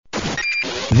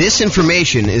This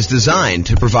information is designed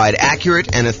to provide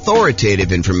accurate and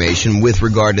authoritative information with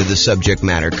regard to the subject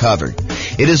matter covered.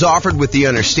 It is offered with the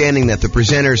understanding that the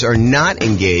presenters are not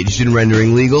engaged in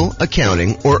rendering legal,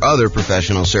 accounting, or other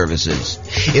professional services.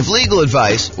 If legal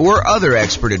advice or other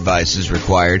expert advice is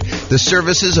required, the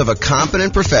services of a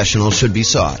competent professional should be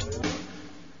sought.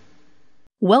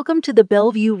 Welcome to the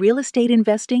Bellevue Real Estate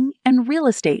Investing and Real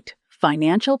Estate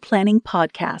Financial Planning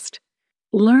Podcast.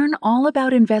 Learn all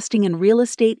about investing in real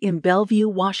estate in Bellevue,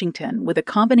 Washington, with a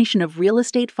combination of real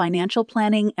estate financial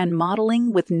planning and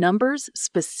modeling with numbers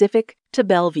specific to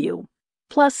Bellevue,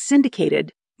 plus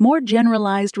syndicated, more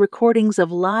generalized recordings of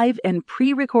live and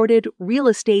pre-recorded real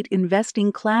estate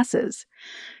investing classes,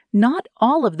 not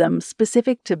all of them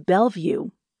specific to Bellevue.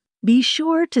 Be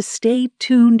sure to stay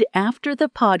tuned after the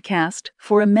podcast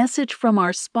for a message from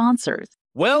our sponsors.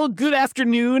 Well, good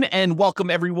afternoon and welcome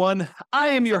everyone. I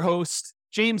am your host,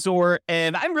 James Orr,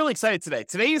 and I'm really excited today.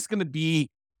 Today is going to be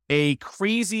a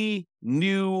crazy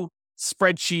new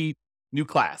spreadsheet, new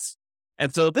class.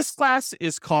 And so this class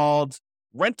is called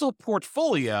Rental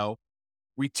Portfolio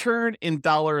Return in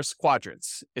Dollars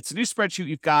Quadrants. It's a new spreadsheet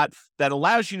you've got that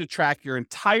allows you to track your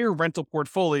entire rental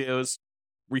portfolio's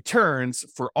returns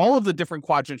for all of the different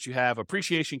quadrants you have: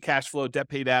 appreciation, cash flow, debt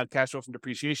paid out, cash flow from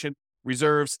depreciation,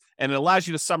 reserves, and it allows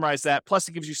you to summarize that. Plus,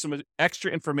 it gives you some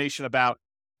extra information about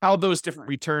how those different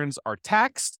returns are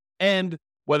taxed and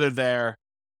whether they're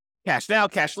cash now,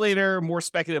 cash later, more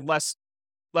speculative, less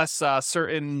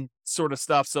certain sort of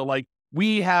stuff. So like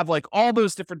we have like all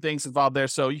those different things involved there.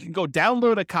 So you can go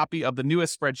download a copy of the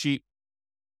newest spreadsheet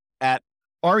at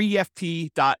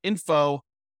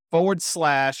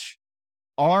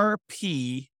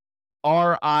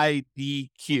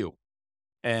refp.info/RPRIDQ.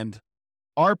 And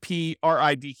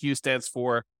RPRIDQ stands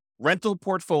for Rental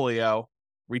Portfolio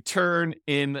Return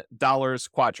in Dollars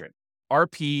Quadrant.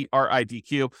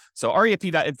 RPRIDQ. So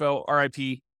refp.info,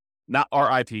 RPRIDQ.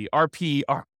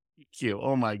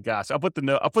 Oh my gosh. I'll put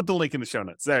the link in the show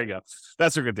notes. There you go.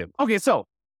 That's what we're gonna do. Okay, so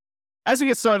as we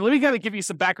get started, let me kind of give you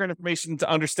some background information to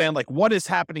understand like what is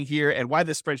happening here and why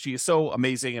this spreadsheet is so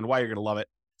amazing and why you're gonna love it.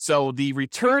 So the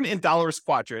Return in Dollars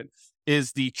Quadrant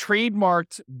is the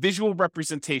trademarked visual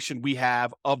representation we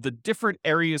have of the different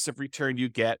areas of return you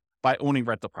get by owning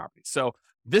rental properties. So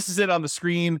this is it on the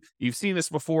screen. You've seen this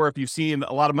before if you've seen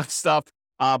a lot of my stuff,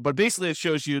 but basically it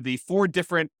shows you the 4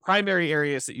 different primary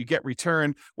areas that you get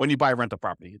return when you buy a rental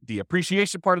property. The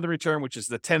appreciation part of the return, which is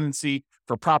the tendency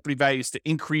for property values to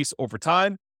increase over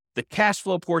time. The cash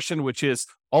flow portion, which is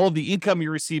all of the income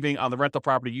you're receiving on the rental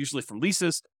property, usually from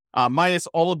leases, minus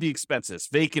all of the expenses: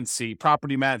 vacancy,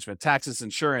 property management, taxes,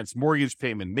 insurance, mortgage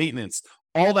payment, maintenance,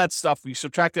 all that stuff. We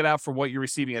subtract it out from what you're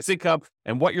receiving as income,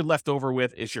 and what you're left over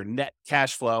with is your net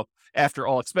cash flow after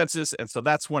all expenses. And so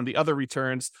that's one of the other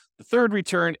returns. The third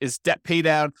return is debt pay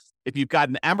down. If you've got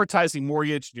an amortizing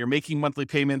mortgage and you're making monthly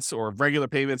payments or regular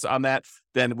payments on that,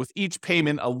 then with each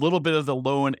payment, a little bit of the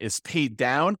loan is paid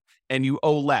down and you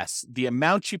owe less. The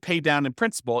amount you pay down in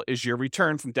principal is your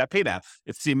return from debt pay down.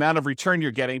 It's the amount of return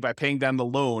you're getting by paying down the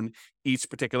loan each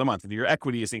particular month, and your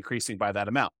equity is increasing by that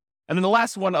amount. And then the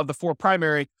last one of the 4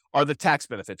 primary are the tax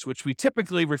benefits, which we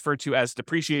typically refer to as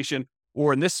depreciation,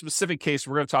 or in this specific case,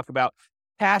 we're going to talk about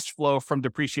cash flow from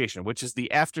depreciation, which is the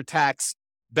after-tax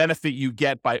benefit you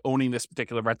get by owning this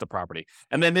particular rental property.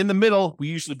 And then in the middle, we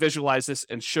usually visualize this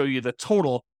and show you the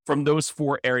total from those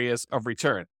 4 areas of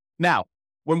return. Now,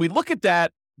 when we look at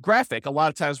that graphic, a lot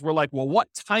of times we're like, well,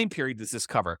 what time period does this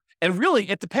cover? And really,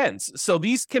 it depends. So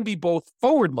these can be both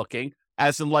forward-looking,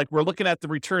 as in like we're looking at the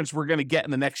returns we're going to get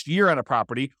in the next year on a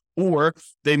property, or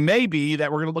they may be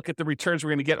that we're going to look at the returns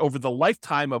we're going to get over the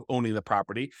lifetime of owning the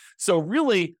property. So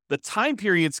really, the time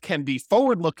periods can be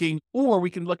forward-looking, or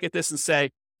we can look at this and say,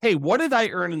 hey, what did I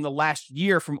earn in the last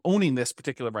year from owning this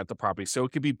particular rental property? So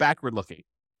it could be backward-looking.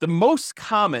 The most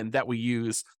common that we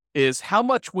use is how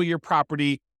much will your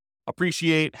property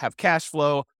appreciate, have cash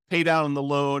flow, pay down on the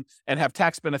loan, and have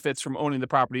tax benefits from owning the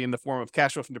property in the form of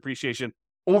cash flow from depreciation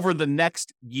over the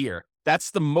next year.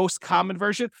 That's the most common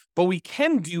version, but we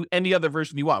can do any other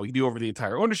version you want. We can do over the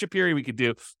entire ownership period. We could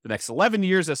do the next 11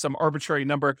 years as some arbitrary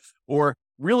number, or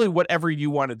really whatever you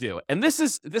want to do. And this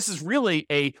is really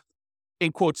a,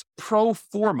 in quotes, pro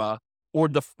forma, or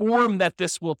the form that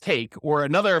this will take, or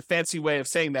another fancy way of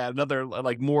saying that, another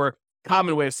like more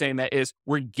common way of saying that is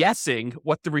we're guessing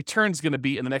what the return is going to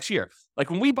be in the next year.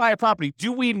 Like when we buy a property,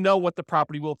 do we know what the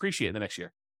property will appreciate in the next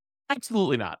year?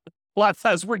 Absolutely not. A lot of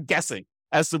times we're guessing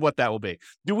as to what that will be.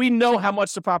 Do we know how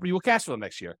much the property will cash flow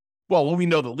next year? Well, when we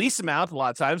know the lease amount, a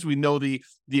lot of times we know the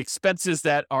expenses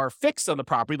that are fixed on the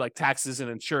property, like taxes and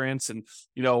insurance and,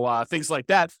 things like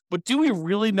that. But do we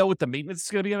really know what the maintenance is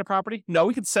going to be on the property? No,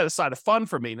 we can set aside a fund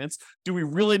for maintenance. Do we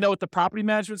really know what the property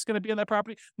management is going to be on that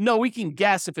property? No, we can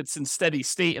guess if it's in steady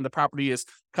state and the property is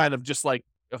kind of just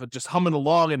humming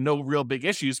along and no real big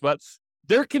issues. But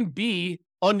there can be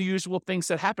unusual things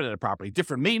that happen in a property,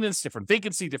 different maintenance, different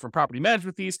vacancy, different property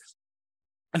management fees.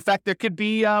 In fact, there could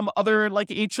be other like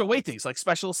HOA things, like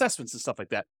special assessments and stuff like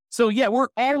that. So yeah, we're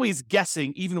always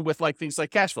guessing, even with like things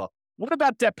like cash flow. What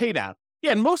about debt pay down?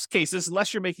 Yeah, in most cases,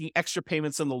 unless you're making extra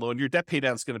payments on the loan, your debt pay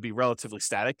down is going to be relatively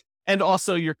static. And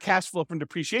also your cash flow from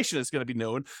depreciation is going to be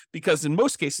known, because in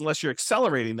most cases, unless you're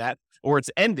accelerating that or it's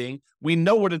ending, we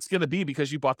know what it's going to be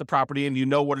because you bought the property and you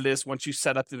know what it is once you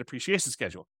set up the depreciation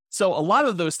schedule. So a lot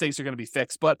of those things are going to be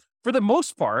fixed, but for the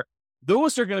most part,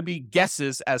 those are going to be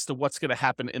guesses as to what's going to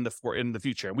happen in the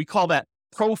future. And we call that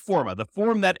pro forma, the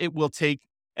form that it will take.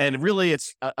 And really,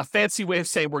 it's a fancy way of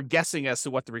saying we're guessing as to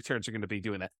what the returns are going to be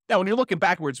doing that. Now, when you're looking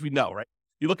backwards, we know, right?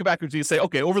 You look backwards and you say,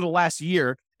 okay, over the last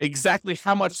year, exactly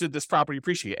how much did this property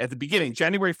appreciate? At the beginning,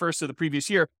 January 1st of the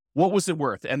previous year, what was it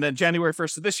worth? And then January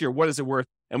 1st of this year, what is it worth?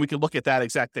 And we can look at that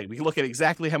exact thing. We can look at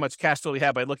exactly how much cash flow we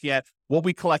have by looking at what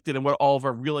we collected and what all of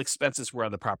our real expenses were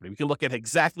on the property. We can look at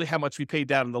exactly how much we paid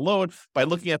down in the loan by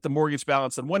looking at the mortgage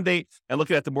balance on one date and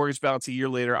looking at the mortgage balance a year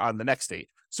later on the next date.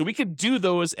 So we can do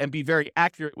those and be very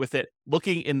accurate with it,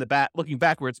 looking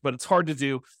backwards, but it's hard to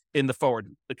do in the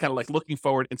forward, kind of like looking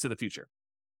forward into the future.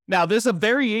 Now, there's a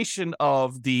variation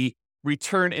of the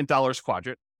return in dollars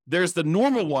quadrant. There's the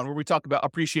normal one where we talk about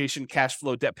appreciation, cash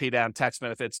flow, debt pay down, tax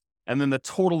benefits, and then the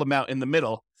total amount in the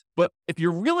middle. But if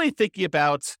you're really thinking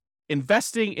about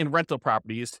investing in rental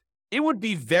properties, it would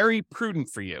be very prudent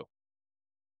for you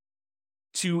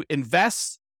to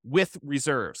invest with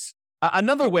reserves.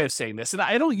 Another way of saying this, and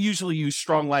I don't usually use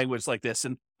strong language like this,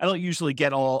 and I don't usually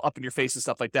get all up in your face and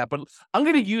stuff like that, but I'm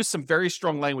going to use some very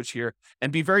strong language here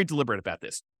and be very deliberate about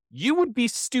this. You would be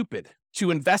stupid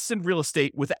to invest in real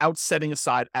estate without setting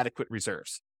aside adequate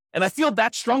reserves. And I feel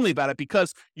that strongly about it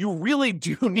because you really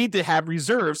do need to have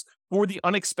reserves for the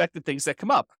unexpected things that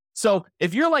come up. So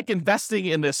if you're like investing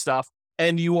in this stuff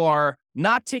and you are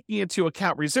not taking into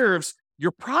account reserves,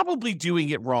 you're probably doing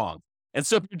it wrong. And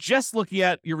so if you're just looking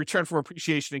at your return from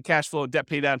appreciation and cash flow and debt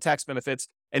pay down, tax benefits,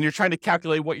 and you're trying to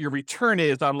calculate what your return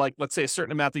is on, like, let's say a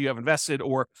certain amount that you have invested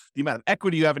or the amount of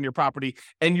equity you have in your property,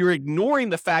 and you're ignoring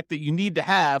the fact that you need to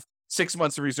have 6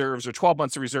 months of reserves or 12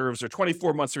 months of reserves or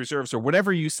 24 months of reserves or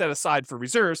whatever you set aside for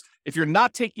reserves, if you're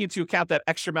not taking into account that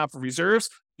extra amount for reserves,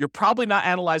 you're probably not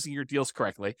analyzing your deals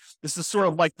correctly. This is sort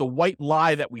of like the white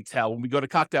lie that we tell when we go to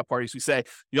cocktail parties. We say,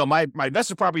 my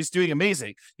investment property is doing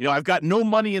amazing. I've got no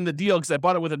money in the deal because I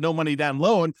bought it with a no money down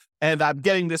loan and I'm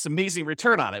getting this amazing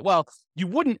return on it. Well, you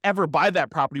wouldn't ever buy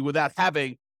that property without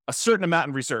having a certain amount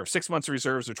in reserve, 6 months of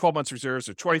reserves or 12 months of reserves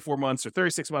or 24 months or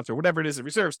 36 months or whatever it is in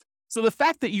reserves. So the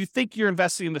fact that you think you're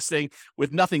investing in this thing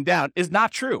with nothing down is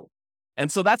not true.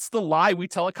 And so that's the lie we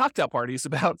tell at cocktail parties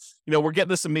about, we're getting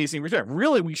this amazing return.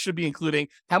 Really, we should be including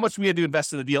how much we had to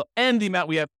invest in the deal and the amount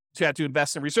we have to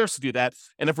invest in reserves to do that.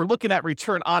 And if we're looking at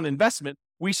return on investment,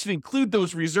 we should include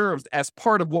those reserves as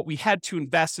part of what we had to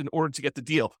invest in order to get the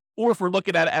deal. Or if we're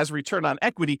looking at it as return on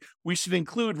equity, we should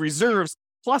include reserves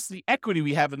plus the equity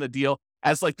we have in the deal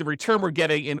as like the return we're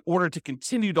getting in order to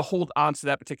continue to hold on to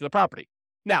that particular property.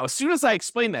 Now, as soon as I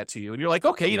explain that to you and you're like,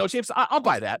 okay, James, I'll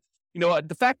buy that.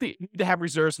 The fact that you need to have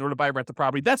reserves in order to buy or rent the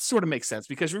property, that sort of makes sense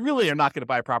because we really are not going to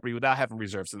buy a property without having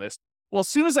reserves in this. Well, as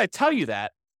soon as I tell you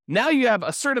that, now you have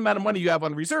a certain amount of money you have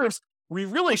on reserves. We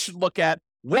really should look at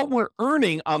what we're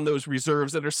earning on those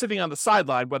reserves that are sitting on the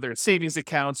sideline, whether it's savings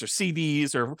accounts or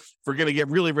CDs, or if we're going to get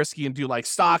really risky and do like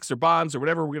stocks or bonds or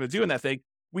whatever we're going to do in that thing.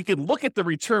 We can look at the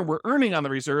return we're earning on the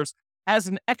reserves as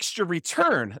an extra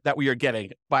return that we are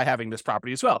getting by having this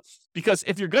property as well. Because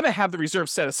if you're going to have the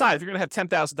reserves set aside, if you're going to have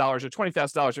 $10,000 or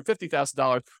 $20,000 or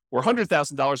 $50,000 or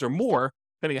 $100,000 or more,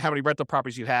 depending on how many rental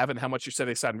properties you have and how much you're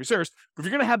setting aside in reserves, but if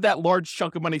you're going to have that large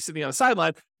chunk of money sitting on the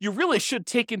sideline, you really should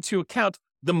take into account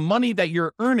the money that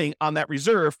you're earning on that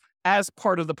reserve as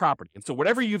part of the property. And so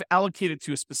whatever you've allocated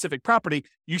to a specific property,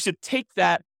 you should take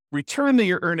that return that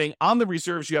you're earning on the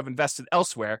reserves you have invested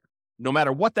elsewhere, no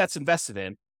matter what that's invested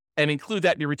in, and include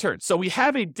that in your return. So we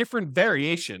have a different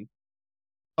variation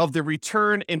of the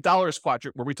return in dollars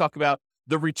quadrant where we talk about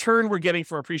the return we're getting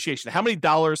from appreciation, how many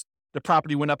dollars the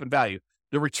property went up in value,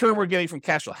 the return we're getting from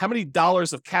cash flow, how many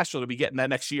dollars of cash flow do we get in that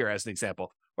next year as an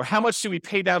example, or how much do we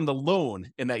pay down the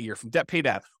loan in that year from debt pay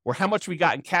down, or how much we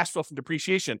got in cash flow from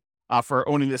depreciation for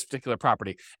owning this particular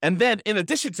property. And then in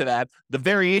addition to that, the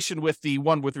variation with the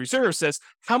one with reserves says,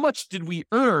 how much did we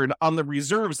earn on the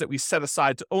reserves that we set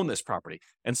aside to own this property?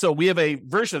 And so we have a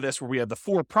version of this where we have the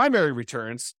 4 primary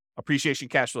returns: appreciation,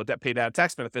 cash flow, debt paid down,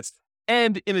 tax benefits.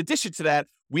 And in addition to that,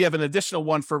 we have an additional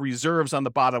one for reserves on the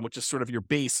bottom, which is sort of your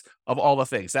base of all the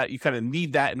things that you kind of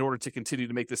need that in order to continue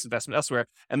to make this investment elsewhere.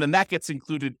 And then that gets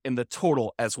included in the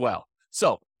total as well.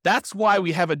 So that's why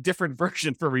we have a different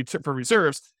version for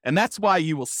reserves. And that's why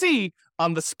you will see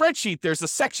on the spreadsheet, there's a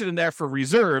section in there for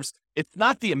reserves. It's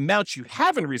not the amount you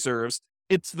have in reserves.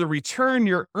 It's the return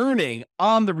you're earning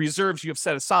on the reserves you have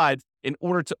set aside in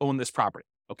order to own this property.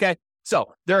 Okay.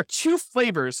 So there are 2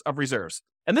 flavors of reserves.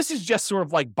 And this is just sort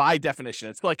of like by definition.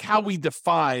 It's like how we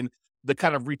define the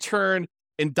kind of return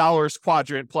in dollars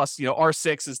quadrant plus,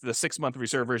 R6 is the 6-month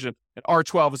reserve version and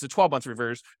R12 is the 12-month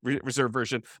reserve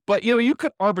version. But, you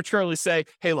could arbitrarily say,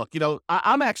 hey, look,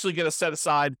 I'm actually going to set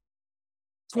aside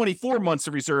 24 months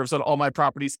of reserves on all my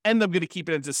properties, and I'm going to keep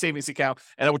it into a savings account,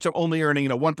 and which I'm only earning,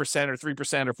 1% or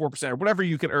 3% or 4% or whatever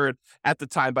you can earn at the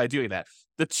time by doing that.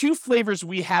 The 2 flavors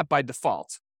we have by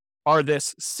default are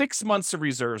this 6 months of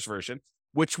reserves version,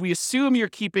 which we assume you're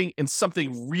keeping in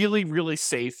something really, really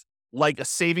safe, like a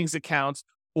savings account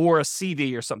or a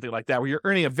CD or something like that, where you're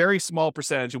earning a very small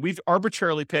percentage. And we've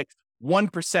arbitrarily picked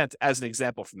 1% as an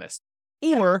example from this.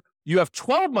 Or you have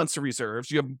 12 months of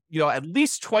reserves. You have, at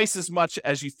least twice as much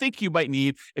as you think you might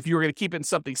need if you were going to keep it in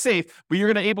something safe, but you're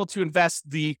going to be able to invest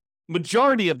the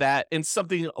majority of that in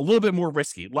something a little bit more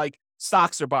risky, like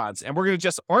stocks or bonds. And we're going to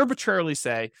just arbitrarily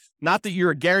say, not that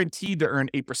you're guaranteed to earn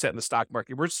 8% in the stock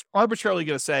market. We're just arbitrarily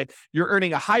going to say you're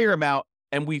earning a higher amount.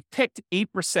 And we picked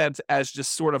 8% as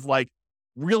just sort of like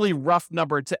really rough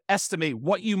number to estimate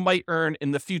what you might earn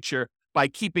in the future by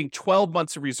keeping 12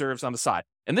 months of reserves on the side.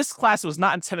 And this class was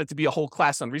not intended to be a whole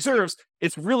class on reserves.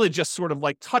 It's really just sort of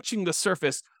like touching the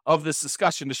surface of this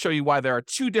discussion to show you why there are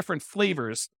 2 different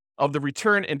flavors of the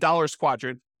return in dollars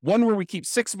quadrant. One where we keep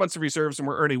 6 months of reserves and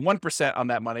we're earning 1% on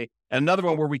that money, and another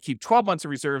one where we keep 12 months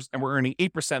of reserves and we're earning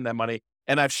 8% on that money.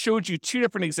 And I've showed you 2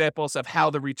 different examples of how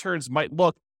the returns might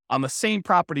look on the same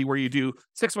property where you do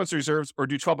 6 months of reserves or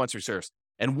do 12 months of reserves.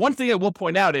 And one thing I will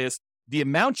point out is the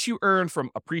amount you earn from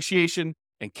appreciation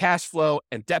and cash flow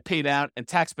and debt pay down and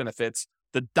tax benefits,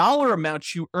 the dollar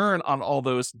amount you earn on all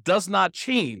those does not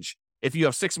change if you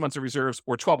have 6 months of reserves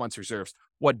or 12 months of reserves.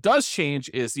 What does change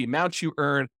is the amount you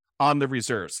earn on the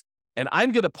reserves. And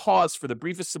I'm going to pause for the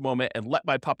briefest moment and let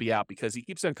my puppy out because he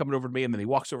keeps on coming over to me and then he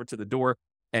walks over to the door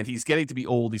and he's getting to be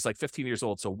old. He's like 15 years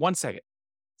old. So 1 second.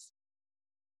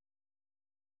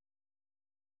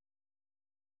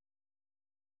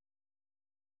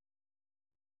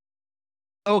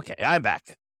 Okay, I'm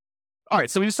back. All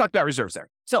right, so we just talked about reserves there.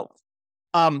 So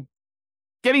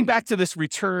getting back to this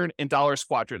return in dollars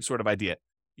quadrant sort of idea.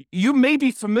 You may be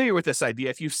familiar with this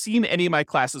idea if you've seen any of my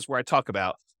classes where I talk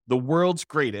about the world's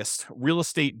greatest real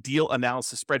estate deal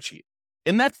analysis spreadsheet.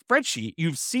 In that spreadsheet,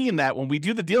 you've seen that when we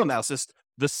do the deal analysis,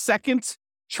 the second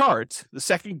chart, the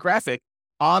second graphic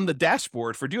on the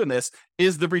dashboard for doing this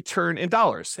is the return in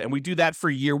dollars. And we do that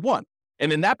for year 1.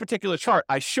 And in that particular chart,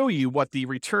 I show you what the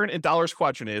return in dollars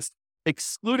quadrant is,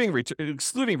 excluding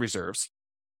reserves.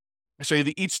 I show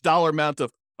you each dollar amount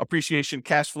of appreciation,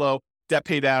 cash flow, debt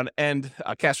pay down, and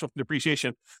cash flow from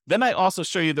depreciation. Then I also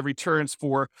show you the returns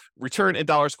for return in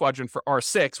dollars quadrant for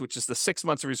R6, which is the 6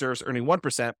 months of reserves earning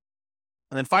 1%. And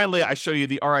then finally, I show you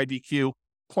the RIDQ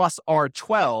plus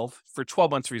R12 for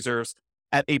 12 months reserves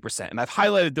at 8%. And I've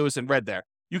highlighted those in red there.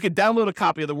 You can download a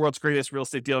copy of the world's greatest real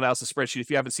estate deal analysis spreadsheet if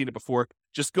you haven't seen it before.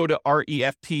 Just go to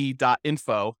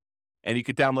refp.info and you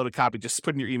can download a copy. Just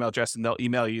put in your email address and they'll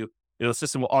email you. The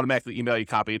system will automatically email you a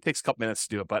copy. It takes a couple minutes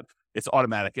to do it, but it's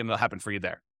automatic and it'll happen for you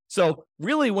there. So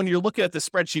really, when you're looking at the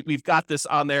spreadsheet, we've got this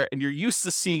on there and you're used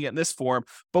to seeing it in this form,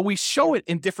 but we show it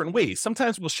in different ways.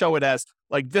 Sometimes we'll show it as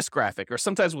like this graphic, or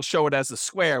sometimes we'll show it as a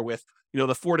square with,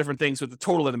 the 4 different things with the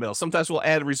total in the middle. Sometimes we'll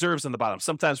add reserves on the bottom.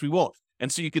 Sometimes we won't. And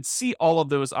so you could see all of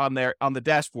those on there on the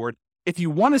dashboard. If you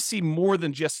want to see more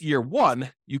than just year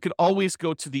 1, you could always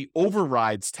go to the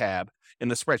overrides tab in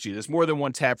the spreadsheet. There's more than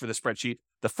one tab for the spreadsheet.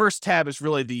 The first tab is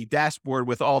really the dashboard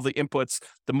with all the inputs,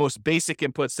 the most basic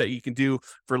inputs that you can do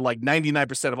for like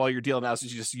 99% of all your deal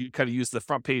analysis. You kind of use the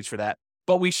front page for that.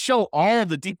 But we show all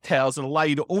the details and allow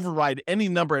you to override any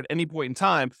number at any point in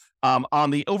time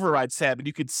on the overrides tab. And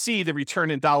you could see the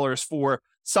return in dollars for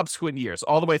subsequent years,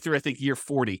 all the way through, I think, year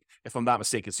 40, if I'm not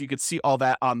mistaken. So you could see all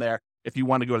that on there if you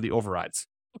want to go to the overrides.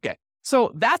 Okay,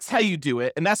 so that's how you do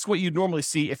it. And that's what you normally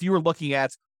see if you were looking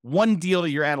at one deal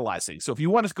that you're analyzing. So if you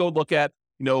want to go look at,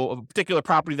 a particular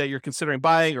property that you're considering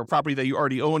buying or property that you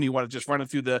already own, you want to just run it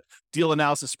through the deal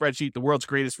analysis spreadsheet, the world's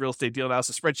greatest real estate deal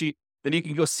analysis spreadsheet, then you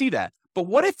can go see that. But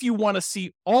what if you want to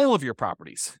see all of your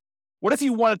properties? What if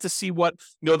you wanted to see what,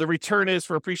 the return is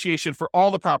for appreciation for all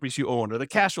the properties you own, or the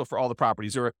cash flow for all the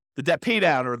properties, or the debt pay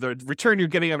down, or the return you're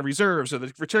getting on the reserves, or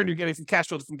the return you're getting from cash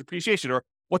flow from depreciation, or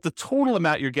what the total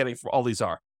amount you're getting for all these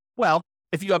are? Well,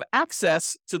 if you have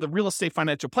access to the real estate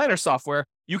financial planner software,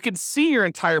 you can see your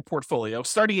entire portfolio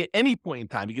starting at any point in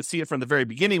time. You can see it from the very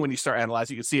beginning when you start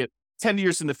analyzing. You can see it 10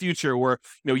 years in the future, or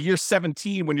year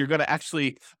 17 when you're going to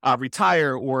actually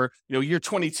retire, or year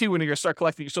 22 when you're going to start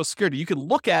collecting your Social Security. You can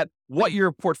look at what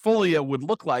your portfolio would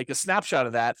look like, a snapshot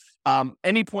of that,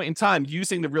 any point in time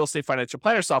using the real estate financial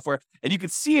planner software, and you can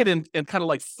see it in kind of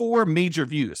like 4 major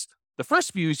views. The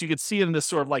first view is you can see it in this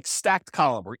sort of like stacked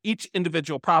column where each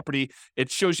individual property,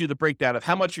 it shows you the breakdown of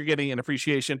how much you're getting in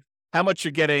appreciation, how much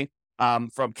you're getting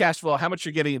from cash flow, how much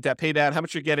you're getting in debt pay down, how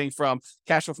much you're getting from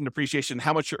cash flow from depreciation,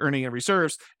 how much you're earning in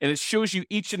reserves. And it shows you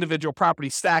each individual property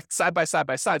stacked side by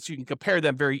side so you can compare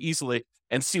them very easily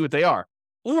and see what they are.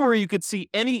 Or you could see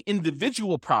any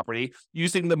individual property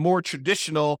using the more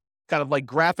traditional kind of like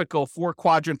graphical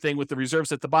 4-quadrant thing with the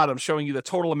reserves at the bottom, showing you the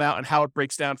total amount and how it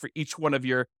breaks down for each one of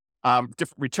your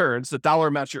different returns, the dollar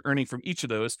amounts you're earning from each of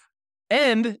those.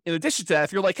 And in addition to that,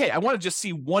 if you're like, hey, I want to just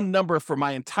see one number for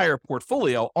my entire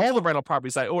portfolio, all the rental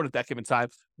properties I own at that given time,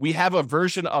 we have a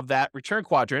version of that return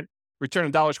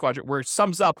in dollars quadrant, where it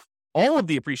sums up all of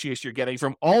the appreciation you're getting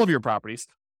from all of your properties,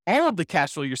 all of the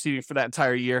cash flow you're receiving for that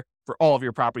entire year for all of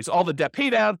your properties, all the debt pay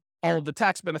down, all of the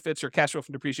tax benefits or cash flow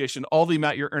from depreciation, all the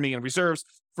amount you're earning in reserves,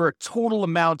 for a total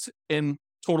amount in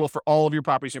total for all of your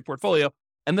properties in your portfolio.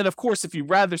 And then, of course, if you'd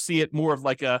rather see it more of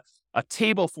like a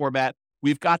table format,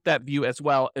 we've got that view as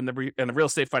well in the real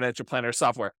estate financial planner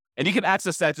software. And you can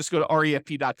access that. Just go to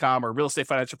refp.com or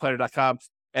realestatefinancialplanner.com,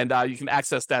 and you can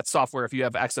access that software if you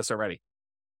have access already.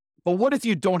 But what if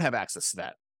you don't have access to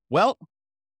that? Well,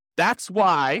 that's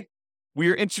why we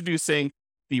are introducing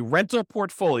the rental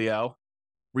portfolio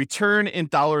return in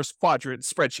dollars quadrant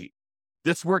spreadsheet.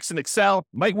 This works in Excel,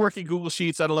 might work in Google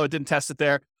Sheets. I don't know. I didn't test it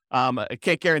there. I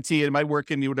can't guarantee it might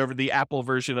work in whatever the Apple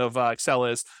version of Excel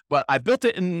is, but I built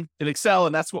it in Excel,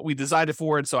 and that's what we designed it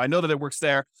for. And so I know that it works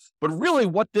there. But really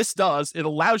what this does, it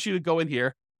allows you to go in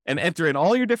here and enter in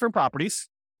all your different properties,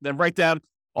 then write down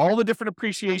all the different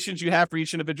appreciations you have for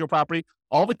each individual property,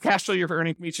 all the cash flow you're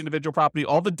earning from each individual property,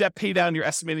 all the debt pay down you're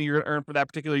estimating you're going to earn for that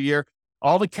particular year,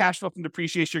 all the cash flow from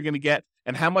depreciation you're going to get,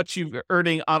 and how much you're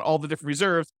earning on all the different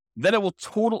reserves. Then it will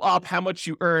total up how much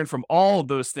you earn from all of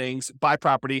those things by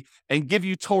property and give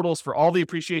you totals for all the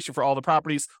appreciation for all the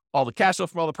properties, all the cash flow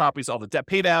from all the properties, all the debt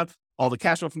pay down, all the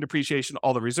cash flow from depreciation,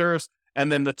 all the reserves,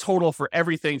 and then the total for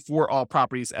everything for all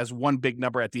properties as one big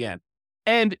number at the end.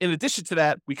 And in addition to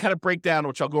that, we kind of break down,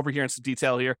 which I'll go over here in some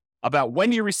detail here, about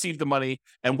when you receive the money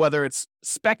and whether it's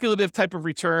speculative type of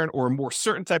return or a more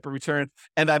certain type of return.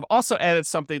 And I've also added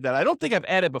something that I don't think I've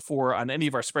added before on any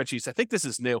of our spreadsheets. I think this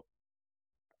is new.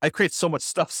 I create so much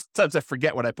stuff, sometimes I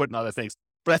forget what I put in other things,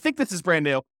 but I think this is brand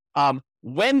new.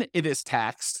 When it is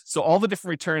taxed, so all the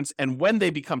different returns and when they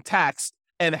become taxed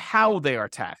and how they are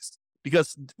taxed,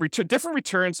 because different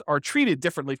returns are treated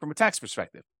differently from a tax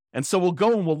perspective. And so we'll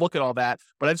go and we'll look at all that,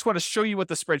 but I just want to show you what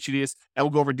the spreadsheet is and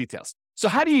we'll go over details. So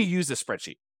how do you use this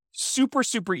spreadsheet? Super,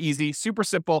 super easy, super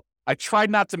simple. I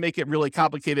tried not to make it really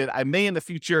complicated. I may in the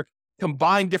future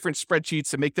combine different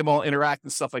spreadsheets and make them all interact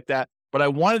and stuff like that. But I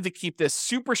wanted to keep this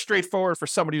super straightforward for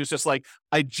somebody who's just like,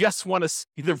 I just want to see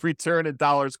the return in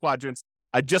dollars quadrants.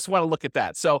 I just want to look at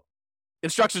that. So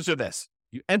instructions are this.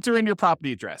 You enter in your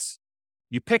property address.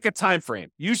 You pick a time frame.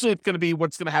 Usually it's going to be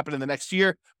what's going to happen in the next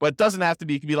year, but it doesn't have to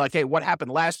be. It can be like, hey, what happened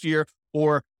last year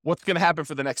or what's going to happen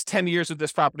for the next 10 years with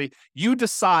this property. You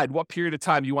decide what period of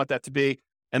time you want that to be.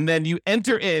 And then you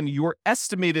enter in your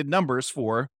estimated numbers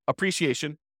for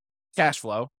appreciation, cash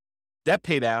flow, debt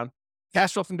pay down,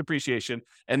 cash flow from depreciation,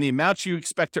 and the amount you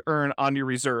expect to earn on your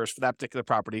reserves for that particular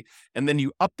property. And then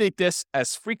you update this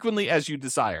as frequently as you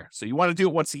desire. So you want to do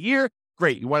it once a year?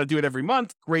 Great. You want to do it every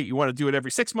month? Great. You want to do it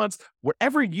every 6 months?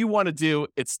 Whatever you want to do,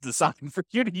 it's designed for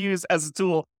you to use as a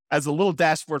tool, as a little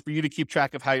dashboard for you to keep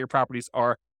track of how your properties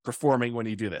are performing when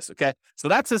you do this. Okay. So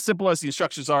that's as simple as the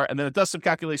instructions are. And then it does some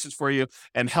calculations for you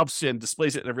and helps you and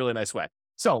displays it in a really nice way.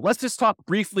 So let's just talk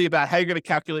briefly about how you're going to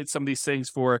calculate some of these things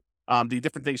for the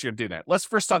different things you're going to do there. Let's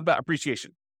first talk about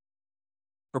appreciation.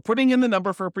 For putting in the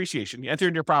number for appreciation, you enter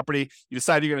in your property, you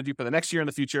decide you're going to do for the next year in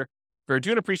the future. For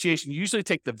doing appreciation, you usually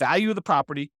take the value of the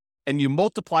property and you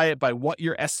multiply it by what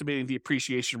you're estimating the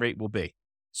appreciation rate will be.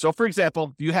 So for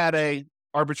example, if you had a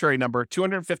arbitrary number,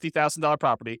 $250,000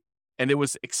 property, and it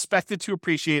was expected to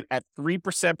appreciate at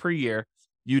 3% per year,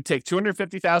 you'd take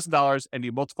 $250,000 and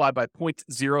you multiply by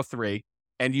 0.03,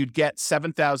 and you'd get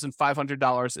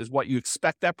 $7,500 is what you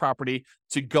expect that property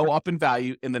to go up in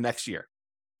value in the next year.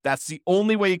 That's the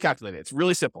only way you calculate it. It's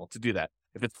really simple to do that.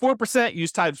 If it's 4%, you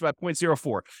use times by 0.04. If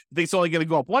you think it's only going to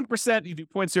go up 1%, you do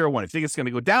 0.01. If you think it's going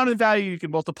to go down in value, you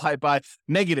can multiply it by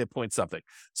negative point something.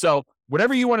 So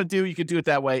whatever you want to do, you can do it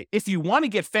that way. If you want to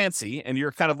get fancy and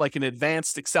you're kind of like an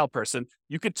advanced Excel person,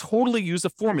 you could totally use a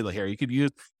formula here. You could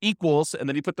use equals, and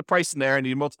then you put the price in there and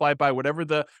you multiply it by whatever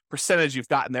the percentage you've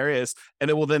gotten there is, and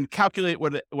it will then calculate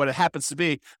what it happens to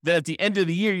be. Then at the end of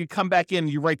the year, you come back in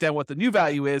and you write down what the new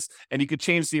value is, and you could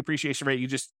change the appreciation rate. You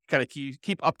just kind of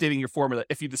keep updating your formula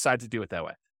if you decide to do it that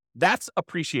way. That's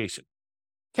appreciation.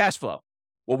 Cash flow.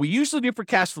 What we usually do for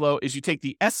cash flow is you take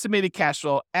the estimated cash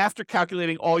flow after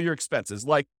calculating all your expenses,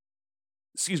 like,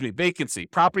 vacancy,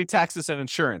 property taxes and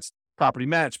insurance, property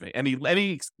management,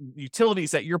 any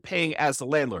utilities that you're paying as the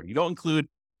landlord. You don't include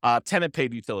tenant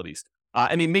paid utilities,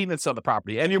 any maintenance on the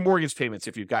property, and your mortgage payments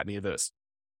if you've got any of those.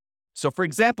 So for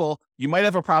example, you might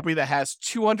have a property that has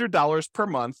 $200 per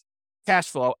month cash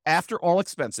flow after all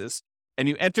expenses, and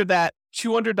you enter that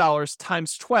 $200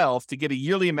 times 12 to get a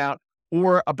yearly amount,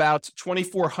 or about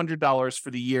 $2,400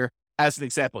 for the year as an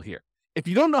example here. If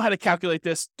you don't know how to calculate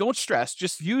this, don't stress.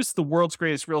 Just use the world's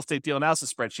greatest real estate deal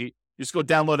analysis spreadsheet. Just go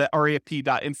download at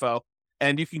refp.info,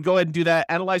 and you can go ahead and do that,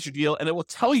 analyze your deal, and it will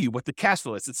tell you what the cash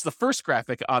flow is. It's the first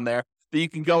graphic on there that you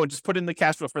can go and just put in the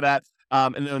cash flow for that,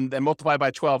 and then multiply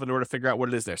by 12 in order to figure out what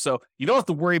it is there. So you don't have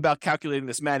to worry about calculating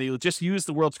this manually. Just use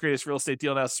the world's greatest real estate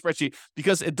deal analysis spreadsheet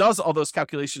because it does all those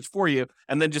calculations for you,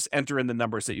 and then just enter in the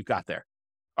numbers that you've got there.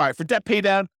 All right, for debt pay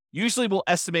down, usually we'll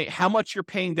estimate how much you're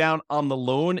paying down on the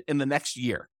loan in the next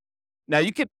year. Now,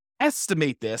 you can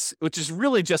estimate this, which is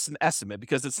really just an estimate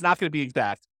because it's not going to be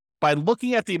exact, by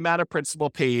looking at the amount of principal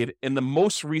paid in the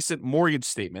most recent mortgage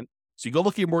statement. So you go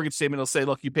look at your mortgage statement, it'll say,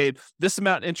 look, you paid this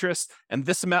amount in interest and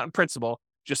this amount in principal.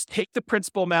 Just take the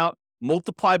principal amount,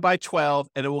 multiply by 12,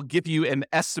 and it will give you an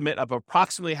estimate of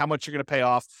approximately how much you're going to pay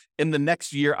off in the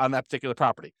next year on that particular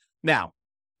property. Now,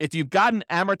 if you've got an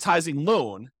amortizing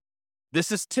loan,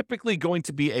 this is typically going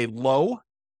to be a low,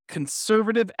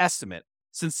 conservative estimate,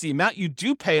 since the amount you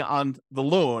do pay on the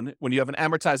loan when you have an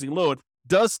amortizing loan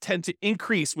does tend to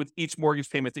increase with each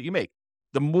mortgage payment that you make.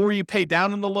 The more you pay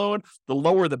down on the loan, the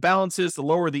lower the balance is, the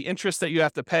lower the interest that you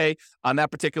have to pay on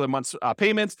that particular month's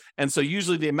payments. And so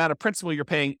usually the amount of principal you're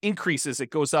paying increases.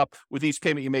 It goes up with each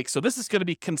payment you make. So this is going to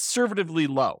be conservatively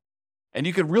low. And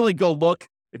you can really go look.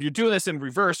 If you're doing this in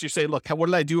reverse, you say, look, what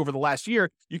did I do over the last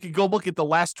year? You can go look at the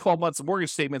last 12 months of mortgage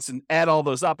statements and add all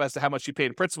those up as to how much you paid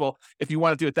in principal if you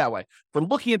want to do it that way. For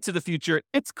looking into the future,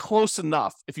 it's close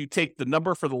enough if you take the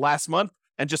number for the last month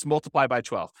and just multiply by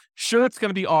 12. Sure, it's going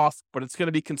to be off, but it's going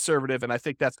to be conservative, and I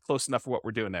think that's close enough for what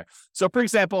we're doing there. So, for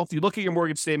example, if you look at your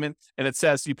mortgage statement and it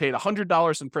says you paid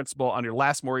 $100 in principal on your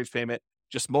last mortgage payment,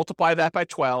 just multiply that by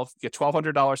 12, get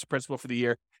 $1,200 in principal for the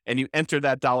year, and you enter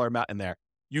that dollar amount in there.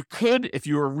 You could, if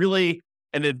you were really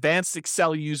an advanced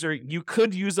Excel user, you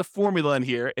could use a formula in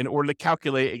here in order to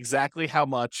calculate exactly how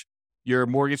much your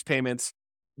mortgage payments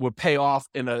would pay off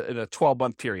in a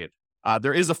 12-month period.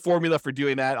 There is a formula for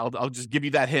doing that. I'll just give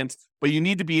you that hint, but you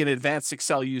need to be an advanced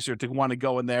Excel user to want to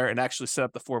go in there and actually set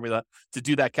up the formula to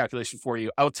do that calculation for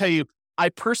you. I will tell you, I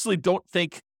personally don't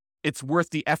think it's worth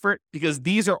the effort because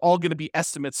these are all going to be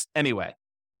estimates anyway.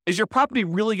 Is your property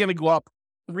really going to go up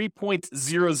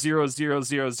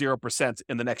 3.00000%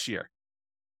 in the next year?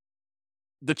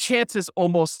 The chance is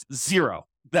almost zero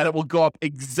that it will go up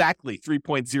exactly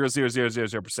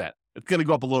 3.00000%. It's going to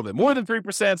go up a little bit more than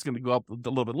 3%. It's going to go up a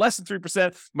little bit less than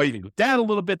 3%. Might even go down a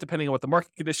little bit depending on what the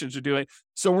market conditions are doing.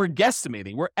 So we're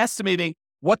guesstimating. We're estimating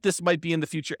what this might be in the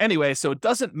future anyway. So it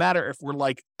doesn't matter if we're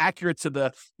like accurate to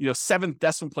the seventh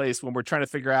decimal place when we're trying to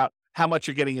figure out how much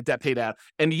you're getting in debt pay down.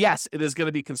 And yes, it is going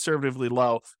to be conservatively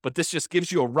low, but this just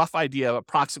gives you a rough idea of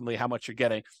approximately how much you're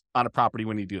getting on a property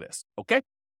when you do this. Okay.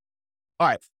 All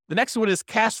right. The next one is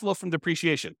cash flow from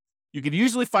depreciation. You can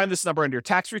usually find this number on your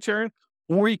tax return,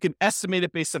 or you can estimate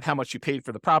it based on how much you paid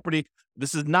for the property.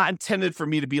 This is not intended for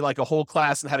me to be like a whole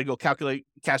class and how to go calculate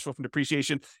cash flow from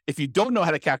depreciation. If you don't know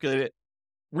how to calculate it,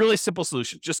 really simple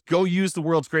solution. Just go use the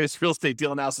world's greatest real estate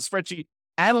deal analysis spreadsheet.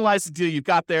 Analyze the deal you've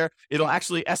got there. It'll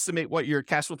actually estimate what your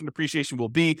cash flow from depreciation will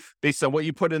be based on what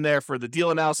you put in there for the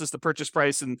deal analysis, the purchase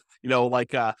price, and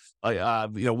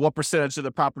what percentage of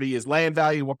the property is land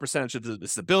value, what percentage of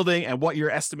is the building, and what your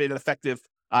estimated effective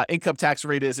income tax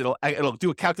rate is. It'll do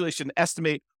a calculation to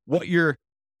estimate what your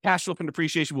cash flow from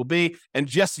depreciation will be, and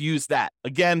just use that.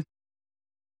 Again,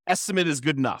 estimate is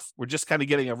good enough. We're just kind of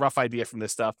getting a rough idea from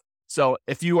this stuff. So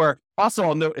if you are also,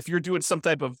 I'll note, if you're doing some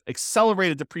type of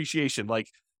accelerated depreciation, like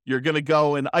you're going to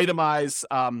go and itemize,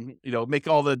 make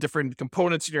all the different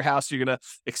components in your house. You're going to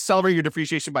accelerate your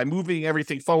depreciation by moving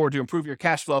everything forward to improve your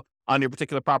cash flow on your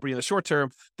particular property in the short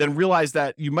term. Then realize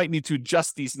that you might need to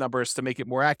adjust these numbers to make it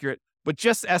more accurate, but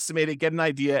just estimate it, get an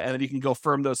idea, and then you can go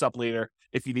firm those up later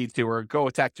if you need to, or go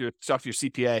talk to your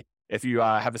CPA if you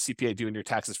have a CPA doing your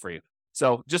taxes for you.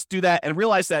 So just do that and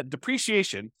realize that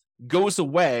depreciation goes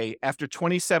away after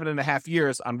 27 and a half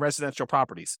years on residential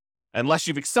properties, unless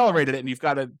you've accelerated it and you've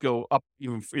got to go up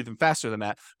even faster than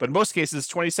that. But in most cases,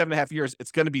 27 and a half years,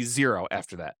 it's going to be zero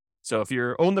after that. So if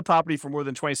you own the property for more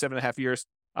than 27 and a half years,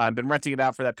 been renting it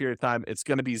out for that period of time, it's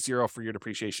going to be zero for your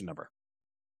depreciation number.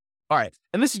 All right.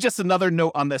 And this is just another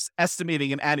note on this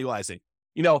estimating and annualizing.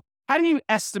 How do you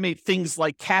estimate things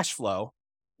like cash flow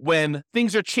when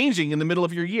things are changing in the middle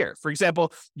of your year? For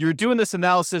example, you're doing this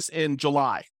analysis in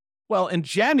July. Well, in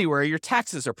January, your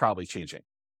taxes are probably changing.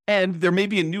 And there may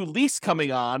be a new lease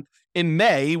coming on in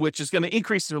May, which is going to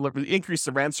increase the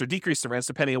rents or decrease the rents,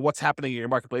 depending on what's happening in your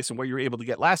marketplace and what you were able to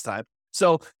get last time.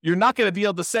 So you're not going to be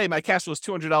able to say my cash flow is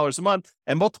 $200 a month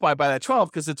and multiply by that 12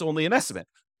 because it's only an estimate.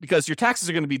 Because your taxes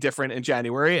are going to be different in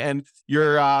January, and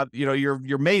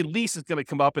your May lease is going to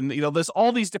come up, and there's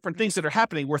all these different things that are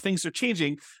happening where things are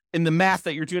changing in the math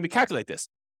that you're doing to calculate this.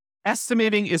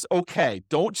 Estimating is okay.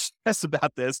 Don't stress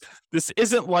about this. This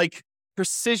isn't like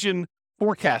precision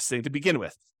forecasting to begin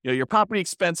with. Your property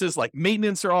expenses like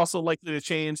maintenance are also likely to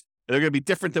change. They're going to be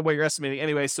different than what you're estimating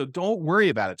anyway. So don't worry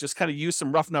about it. Just kind of use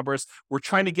some rough numbers. We're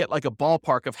trying to get like a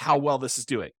ballpark of how well this is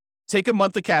doing. Take a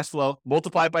month of cash flow,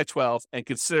 multiply it by 12, and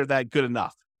consider that good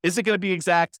enough. Is it going to be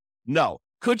exact? No.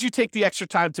 Could you take the extra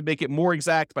time to make it more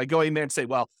exact by going there and say,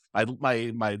 well,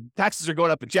 my taxes are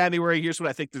going up in January. Here's what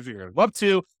I think they're going to go up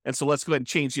to. And so let's go ahead and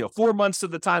change, 4 months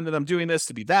of the time that I'm doing this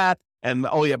to be that. And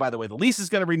oh yeah, by the way, the lease is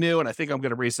going to renew, and I think I'm going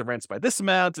to raise the rents by this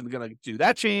amount and going to do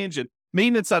that change. And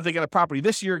maintenance, I think on a property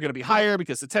this year are going to be higher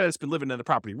because the tenant's been living in the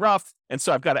property rough. And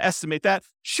so I've got to estimate that.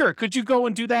 Sure. Could you go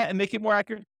and do that and make it more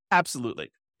accurate?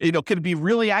 Absolutely. Could it be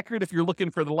really accurate if you're looking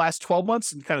for the last 12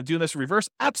 months and kind of doing this in reverse?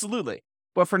 Absolutely.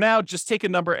 But for now, just take a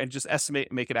number and just estimate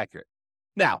and make it accurate.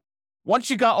 Now,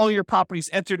 once you got all your properties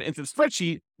entered into the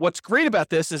spreadsheet, what's great about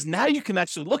this is now you can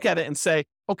actually look at it and say,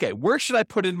 okay, where should I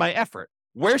put in my effort?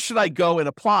 Where should I go and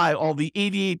apply all the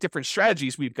 88 different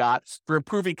strategies we've got for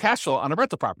improving cash flow on a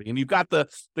rental property? And you've got the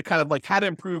kind of like how to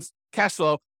improve cash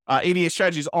flow 88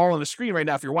 strategies all on the screen right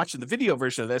now if you're watching the video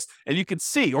version of this, and you can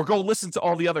see or go listen to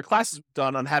all the other classes we've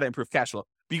done on how to improve cash flow.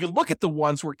 But you can look at the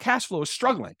ones where cash flow is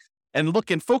struggling and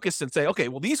look and focus and say, okay,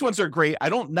 well, these ones are great. I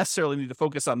don't necessarily need to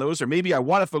focus on those, or maybe I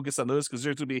want to focus on those because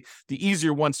those would be the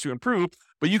easier ones to improve.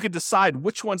 But you can decide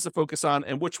which ones to focus on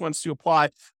and which ones to apply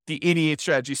the 88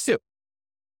 strategies to.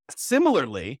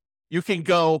 Similarly, you can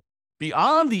go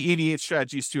beyond the 88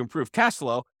 strategies to improve cash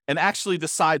flow and actually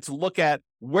decide to look at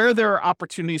where there are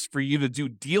opportunities for you to do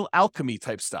deal alchemy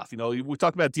type stuff. We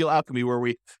talk about deal alchemy where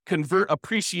we convert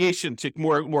appreciation to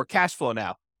more cash flow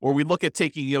now, or we look at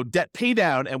taking, debt pay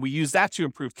down and we use that to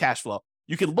improve cash flow.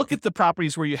 You can look at the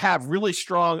properties where you have really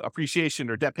strong appreciation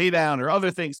or debt pay down or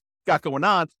other things got going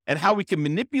on and how we can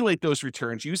manipulate those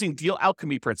returns using deal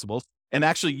alchemy principles and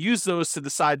actually use those to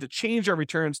decide to change our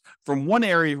returns from one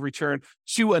area of return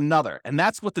to another. And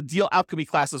that's what the deal alchemy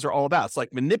classes are all about. It's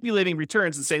like manipulating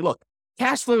returns and say, look,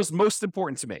 cash flow is most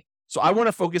important to me. So I want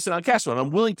to focus in on cash flow. And I'm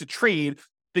willing to trade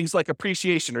things like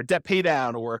appreciation or debt pay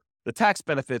down or the tax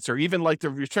benefits or even like the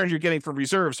return you're getting from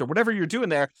reserves or whatever you're doing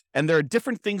there. And there are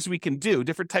different things we can do,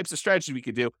 different types of strategies we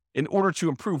can do in order to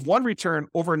improve one return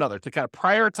over another, to kind of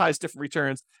prioritize different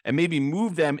returns and maybe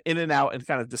move them in and out and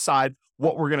kind of decide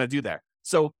what we're going to do there.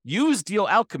 So use deal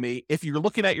alchemy if you're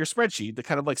looking at your spreadsheet, the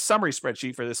kind of like summary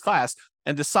spreadsheet for this class,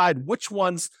 and decide which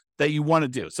ones that you want to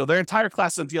do. So their entire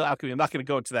class on deal alchemy, I'm not going to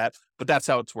go into that, but that's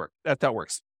how it's worked. That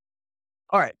works.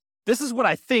 All right. This is what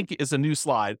I think is a new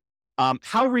slide.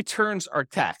 How returns are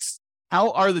taxed. How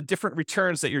are the different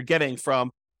returns that you're getting from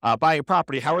buying a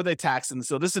property? How are they taxed? And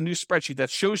so this is a new spreadsheet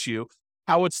that shows you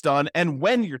how it's done and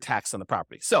when you're taxed on the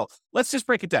property. So let's just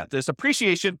break it down. There's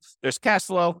appreciation, there's cash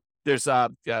flow, there's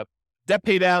debt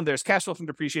pay down, there's cash flow from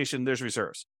depreciation, there's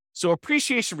reserves. So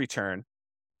appreciation return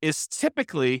is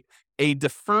typically a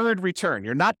deferred return.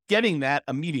 You're not getting that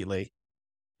immediately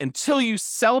until you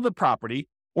sell the property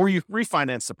or you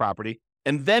refinance the property,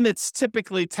 and then it's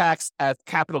typically taxed at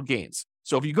capital gains.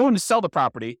 So if you go in to sell the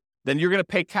property, then you're going to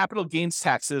pay capital gains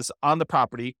taxes on the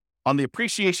property on the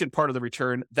appreciation part of the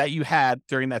return that you had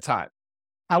during that time.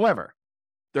 However,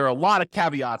 there are a lot of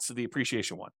caveats to the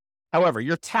appreciation one. However,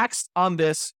 you're taxed on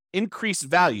this increased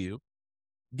value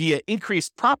via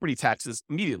increased property taxes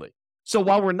immediately. So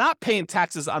while we're not paying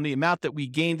taxes on the amount that we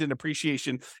gained in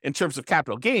appreciation in terms of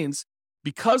capital gains,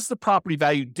 because the property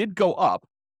value did go up,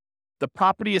 the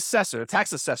property assessor, the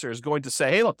tax assessor, is going to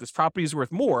say, hey, look, this property is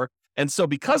worth more. And so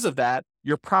because of that,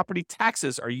 your property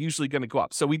taxes are usually going to go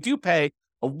up. So we do pay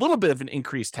a little bit of an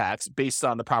increased tax based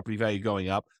on the property value going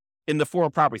up in the form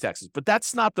of property taxes. But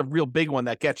that's not the real big one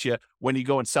that gets you when you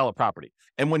go and sell a property.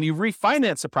 And when you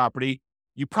refinance a property,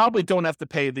 you probably don't have to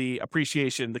pay the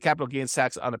appreciation, the capital gains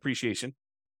tax on appreciation.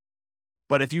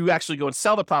 But if you actually go and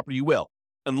sell the property, you will.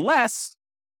 Unless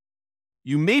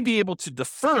you may be able to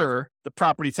defer the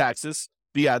property taxes,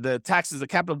 the taxes, the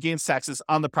capital gains taxes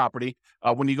on the property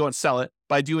when you go and sell it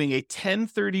by doing a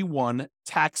 1031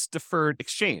 tax deferred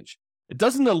exchange. It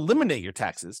doesn't eliminate your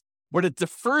taxes, but it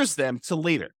defers them to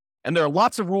later. And there are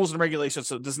lots of rules and regulations,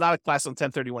 so it does not apply on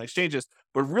 1031 exchanges,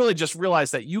 but really just realize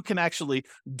that you can actually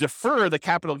defer the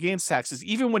capital gains taxes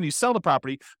even when you sell the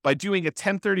property by doing a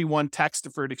 1031 tax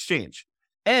deferred exchange.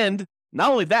 And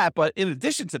not only that, but in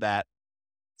addition to that,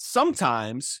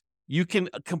 sometimes you can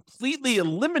completely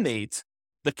eliminate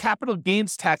the capital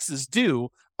gains taxes due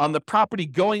on the property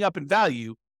going up in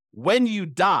value when you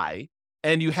die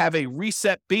and you have a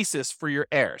reset basis for your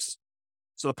heirs.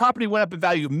 So the property went up in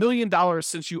value $1 million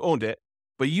since you owned it,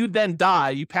 but you then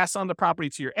die, you pass on the property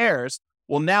to your heirs.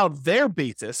 Well, now their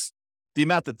basis, the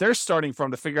amount that they're starting from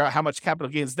to figure out how much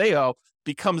capital gains they owe,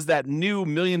 becomes that new $1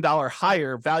 million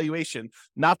higher valuation,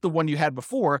 not the one you had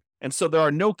before. And so there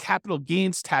are no capital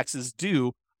gains taxes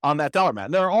due on that dollar amount.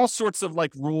 And there are all sorts of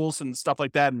like rules and stuff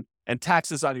like that and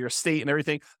taxes on your estate and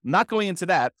everything. I'm not going into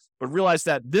that, but realize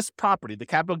that this property, the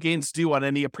capital gains due on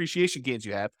any appreciation gains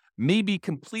you have, may be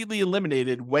completely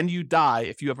eliminated when you die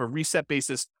if you have a reset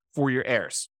basis for your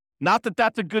heirs. Not that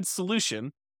that's a good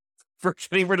solution for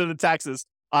getting rid of the taxes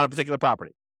on a particular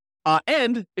property.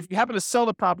 And if you happen to sell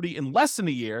the property in less than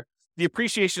a year, the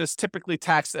appreciation is typically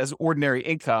taxed as ordinary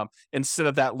income instead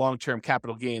of that long-term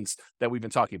capital gains that we've been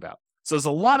talking about. So there's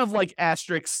a lot of like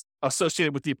asterisks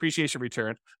associated with the appreciation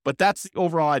return, but that's the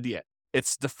overall idea.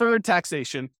 It's deferred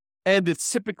taxation, and it's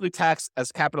typically taxed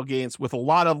as capital gains with a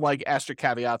lot of like asterisk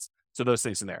caveats to those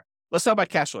things in there. Let's talk about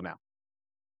cash flow now.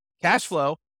 Cash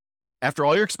flow, after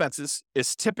all your expenses,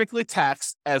 is typically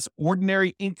taxed as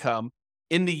ordinary income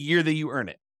in the year that you earn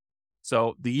it.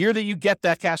 So the year that you get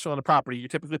that cash flow on the property, you're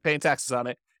typically paying taxes on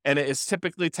it, and it is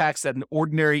typically taxed at an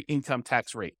ordinary income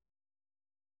tax rate.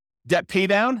 Debt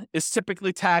paydown is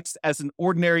typically taxed as an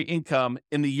ordinary income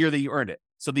in the year that you earned it.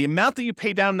 So the amount that you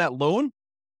pay down that loan,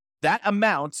 that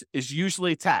amount is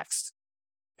usually taxed.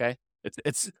 Okay.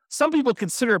 It's some people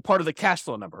consider it part of the cash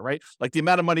flow number, right? Like the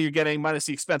amount of money you're getting minus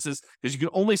the expenses, because you can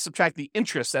only subtract the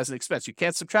interest as an expense. You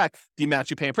can't subtract the amount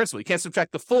you pay in principal. You can't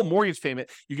subtract the full mortgage payment.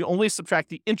 You can only subtract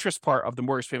the interest part of the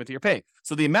mortgage payment that you're paying.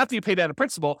 So the amount that you pay down in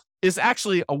principal is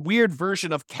actually a weird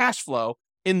version of cash flow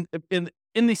in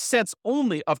the sense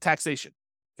only of taxation.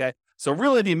 Okay. So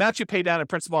really the amount you pay down in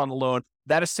principal on the loan,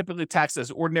 that is typically taxed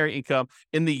as ordinary income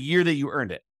in the year that you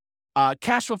earned it.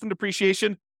 Cash flow from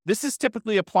depreciation, this is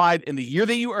typically applied in the year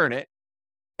that you earn it,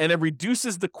 and it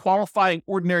reduces the qualifying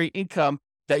ordinary income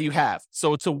that you have.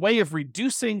 So it's a way of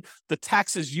reducing the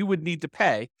taxes you would need to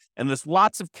pay. And there's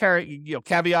lots of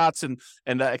caveats and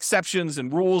exceptions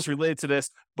and rules related to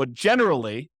this. But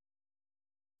generally,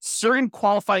 certain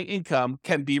qualifying income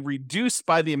can be reduced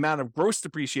by the amount of gross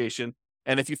depreciation.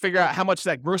 And if you figure out how much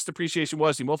that gross depreciation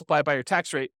was, you multiply it by your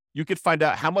tax rate, you could find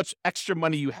out how much extra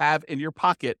money you have in your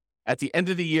pocket at the end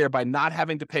of the year by not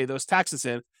having to pay those taxes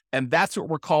in. And that's what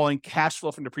we're calling cash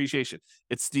flow from depreciation.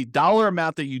 It's the dollar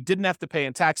amount that you didn't have to pay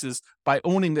in taxes by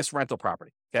owning this rental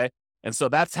property. Okay. And so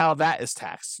that's how that is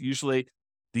taxed. Usually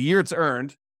the year it's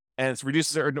earned, and it's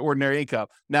reduces ordinary income.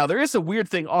 Now, there is a weird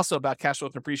thing also about cash flow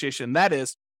from depreciation. And that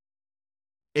is,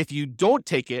 if you don't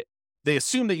take it, they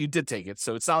assume that you did take it.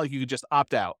 So it's not like you could just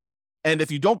opt out. And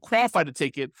if you don't qualify to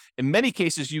take it, in many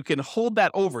cases, you can hold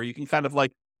that over. You can kind of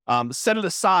like set it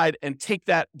aside and take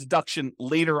that deduction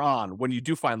later on when you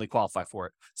do finally qualify for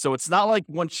it. So it's not like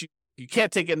once you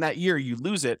can't take it in that year, you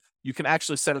lose it. You can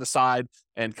actually set it aside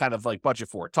and kind of like budget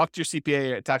for it. Talk to your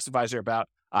CPA or tax advisor about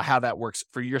how that works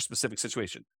for your specific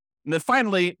situation. And then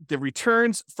finally, the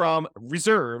returns from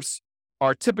reserves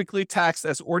are typically taxed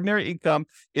as ordinary income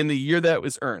in the year that it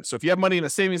was earned. So if you have money in a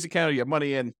savings account, or you have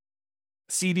money in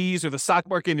CDs or the stock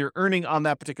market, and you're earning on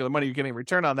that particular money, you're getting a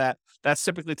return on that, that's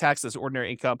typically taxed as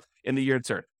ordinary income in the year it's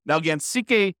earned. Now, again,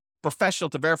 seek a professional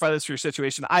to verify this for your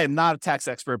situation. I am not a tax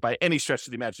expert by any stretch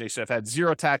of the imagination. I've had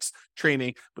zero tax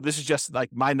training, but this is just like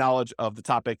my knowledge of the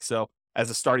topic. So as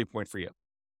a starting point for you.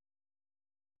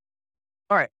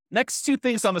 All right. Next two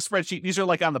things on the spreadsheet. These are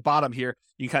like on the bottom here.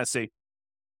 You can kind of see.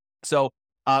 So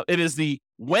it is the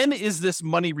when is this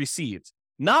money received?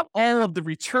 Not all of the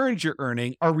returns you're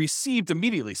earning are received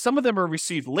immediately. Some of them are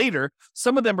received later.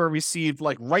 Some of them are received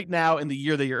like right now in the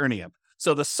year that you're earning them.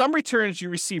 So the some returns you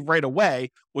receive right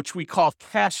away, which we call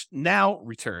cash now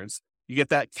returns, you get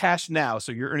that cash now,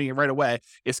 so you're earning it right away,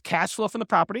 is cash flow from the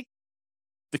property.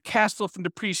 The cash flow from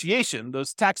depreciation,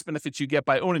 those tax benefits you get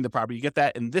by owning the property, you get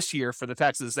that in this year for the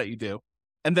taxes that you do.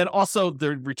 And then also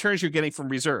the returns you're getting from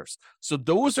reserves. So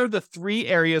those are the three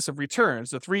areas of returns,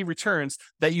 the three returns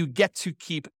that you get to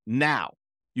keep now.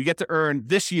 You get to earn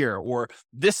this year or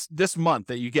this month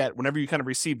that you get whenever you kind of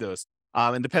receive those.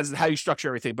 It depends on how you structure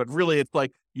everything, but really it's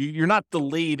like you're not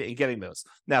delayed in getting those.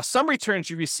 Now, some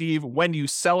returns you receive when you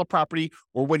sell a property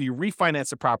or when you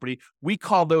refinance a property, we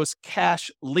call those cash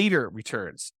later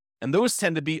returns. And those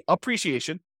tend to be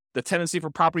appreciation, the tendency for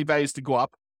property values to go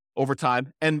up over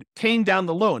time, and paying down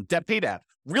the loan, debt pay down.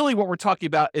 Really what we're talking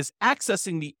about is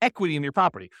accessing the equity in your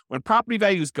property. When property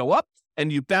values go up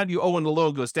and you owe and the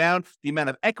loan goes down, the amount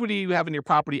of equity you have in your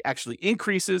property actually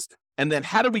increases. And then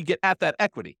how do we get at that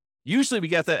equity? Usually we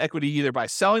get that equity either by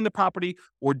selling the property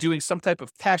or doing some type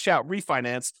of cash out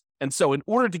refinance. And so in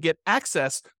order to get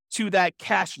access to that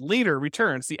cash later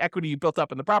returns, the equity you built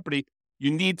up in the property,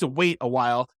 you need to wait a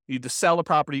while. You need to sell the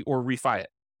property or refi it.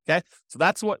 Okay. So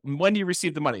that's when you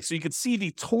receive the money. So you can see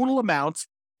the total amount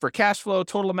for cash flow,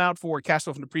 total amount for cash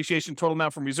flow from depreciation, total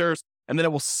amount from reserves. And then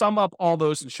it will sum up all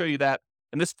those and show you that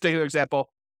in this particular example,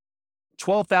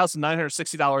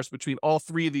 $12,960 between all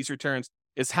three of these returns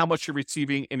is how much you're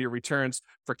receiving in your returns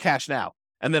for cash now.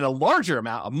 And then a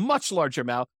much larger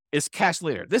amount is cash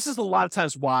later. This is a lot of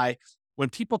times why when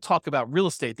people talk about real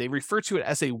estate, they refer to it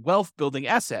as a wealth building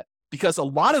asset because a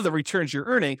lot of the returns you're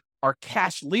earning are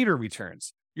cash later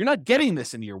returns. You're not getting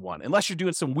this in year one unless you're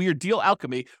doing some weird deal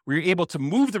alchemy where you're able to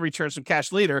move the returns from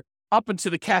cash later up into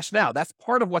the cash now. That's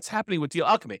part of what's happening with deal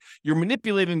alchemy. You're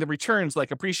manipulating the returns like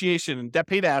appreciation and debt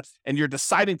paid out, and you're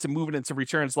deciding to move it into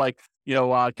returns like,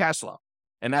 cash flow.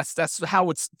 And that's how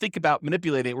it's think about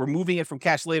manipulating it. We're moving it from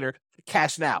cash later to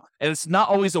cash now. And it's not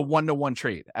always a one-to-one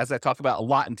trade, as I talk about a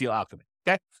lot in deal alchemy.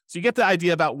 Okay. So you get the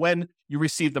idea about when you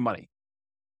receive the money.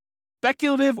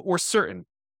 Speculative or certain.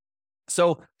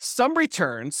 So some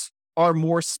returns are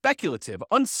more speculative,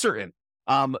 uncertain.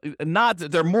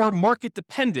 They're more market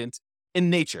dependent in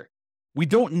nature. We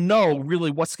don't know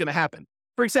really what's going to happen.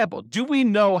 For example, do we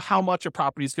know how much a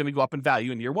property is going to go up in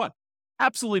value in year one?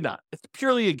 Absolutely not. It's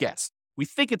purely a guess. We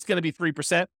think it's going to be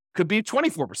 3%, could be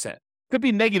 24%, could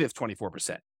be negative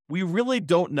 24%. We really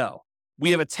don't know.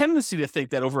 We have a tendency to think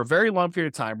that over a very long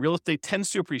period of time, real estate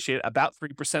tends to appreciate about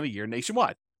 3% a year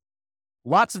nationwide.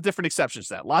 Lots of different exceptions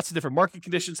to that, lots of different market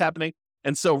conditions happening.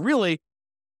 And so really,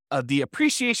 the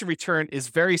appreciation return is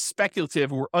very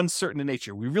speculative or uncertain in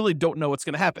nature. We really don't know what's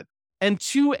going to happen. And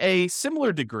to a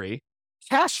similar degree,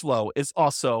 cash flow is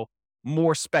also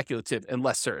more speculative and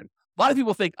less certain. A lot of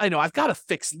people think, I've got a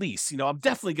fixed lease. I'm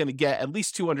definitely going to get at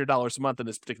least $200 a month in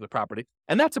this particular property.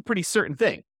 And that's a pretty certain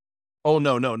thing. Oh,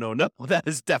 no. That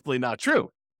is definitely not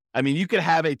true. I mean, you could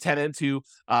have a tenant who,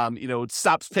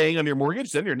 stops paying on your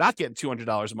mortgage, then you're not getting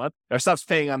 $200 a month, or stops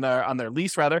paying on their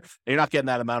lease rather, and you're not getting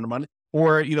that amount of money.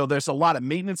 Or, there's a lot of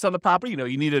maintenance on the property.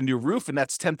 You need a new roof and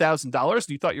that's $10,000. And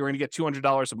you thought you were going to get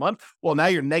 $200 a month. Well, now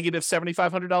you're negative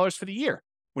 $7,500 for the year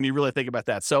when you really think about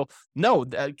that. So no,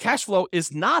 cash flow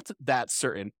is not that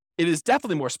certain. It is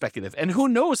definitely more speculative. And who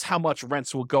knows how much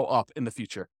rents will go up in the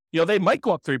future. They might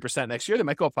go up 3% next year. They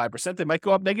might go up 5%. They might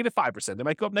go up negative 5%. They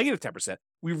might go up negative 10%.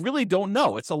 We really don't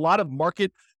know. It's a lot of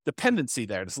market dependency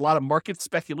there. There's a lot of market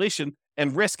speculation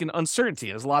and risk and uncertainty.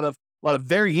 There's a lot of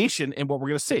variation in what we're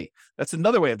going to see. That's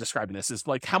another way of describing this is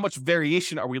like how much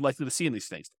variation are we likely to see in these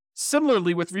things?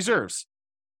 Similarly with reserves.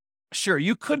 Sure,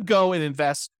 you could go and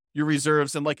invest your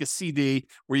reserves in like a CD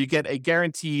where you get a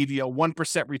guaranteed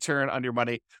 1% return on your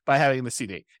money by having the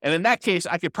CD. And in that case,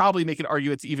 I could probably make an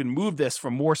argument to even move this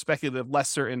from more speculative, less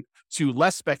certain to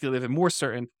less speculative and more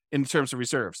certain in terms of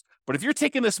reserves. But if you're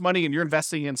taking this money and you're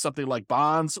investing in something like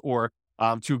bonds or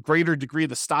to a greater degree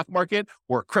the stock market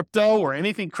or crypto or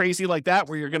anything crazy like that,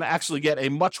 where you're going to actually get a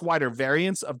much wider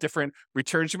variance of different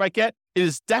returns you might get, it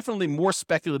is definitely more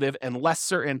speculative and less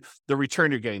certain the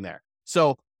return you're getting there.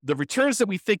 So the returns that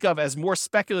we think of as more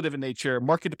speculative in nature,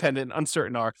 market dependent and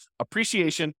uncertain are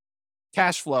appreciation,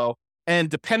 cash flow,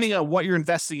 and depending on what you're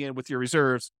investing in with your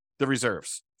reserves, the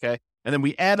reserves. Okay. And then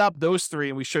we add up those three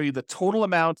and we show you the total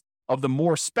amount of the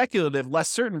more speculative, less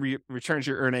certain returns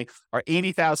you're earning are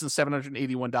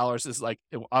 $80,781 is like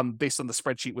based on the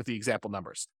spreadsheet with the example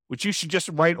numbers, which you should just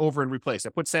write over and replace.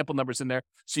 I put sample numbers in there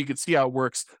so you can see how it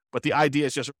works, but the idea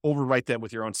is just overwrite them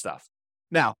with your own stuff.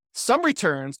 Now, some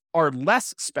returns are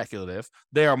less speculative.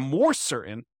 They are more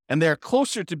certain, and they're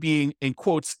closer to being, in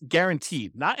quotes,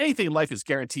 guaranteed. Not anything in life is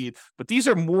guaranteed, but these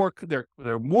are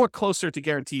they're more closer to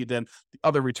guaranteed than the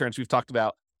other returns we've talked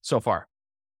about so far.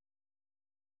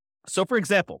 So, for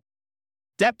example,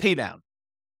 debt pay down.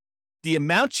 The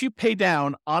amount you pay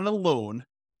down on a loan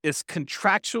is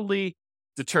contractually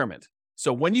determined.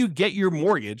 So when you get your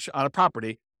mortgage on a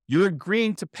property, you're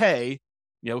agreeing to pay,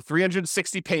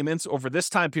 360 payments over this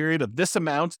time period of this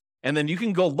amount. And then you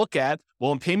can go look at,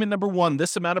 well, in payment number 1,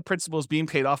 this amount of principal is being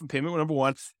paid off in payment number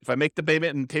 1. If I make the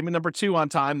payment in payment number 2 on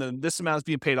time, then this amount is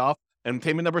being paid off and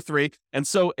payment number 3. And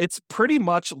so it's pretty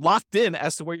much locked in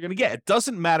as to what you're going to get. It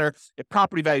doesn't matter if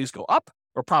property values go up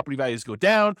or property values go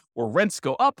down or rents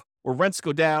go up or rents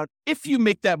go down. If you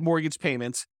make that mortgage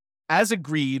payment as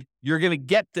agreed, you're going to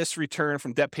get this return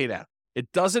from debt pay down.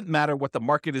 It doesn't matter what the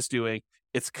market is doing.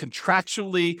 It's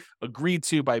contractually agreed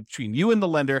to between you and the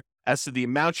lender as to the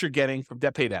amount you're getting from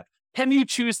debt pay down. Can you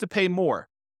choose to pay more?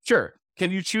 Sure.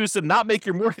 Can you choose to not make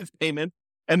your mortgage payment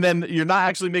and then you're not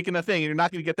actually making a thing and you're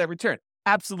not going to get that return?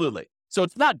 Absolutely. So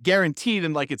it's not guaranteed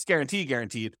and like it's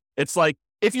guaranteed. It's like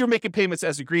if you're making payments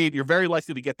as agreed, you're very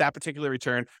likely to get that particular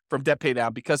return from debt pay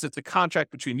down because it's a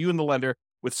contract between you and the lender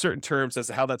with certain terms as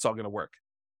to how that's all going to work.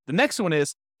 The next one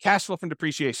is cash flow from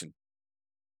depreciation.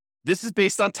 This is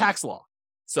based on tax law.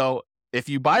 So if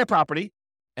you buy a property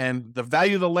and the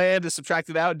value of the land is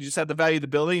subtracted out, and you just have the value of the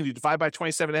building and you divide by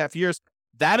 27 and a half years,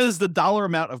 that is the dollar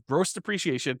amount of gross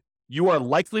depreciation you are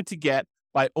likely to get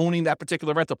by owning that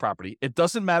particular rental property. It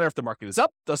doesn't matter if the market is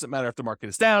up, doesn't matter if the market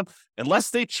is down, unless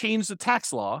they change the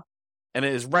tax law and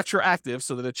it is retroactive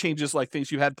so that it changes like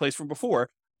things you had in place from before,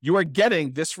 you are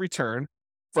getting this return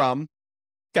from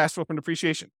cash flow from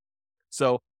depreciation.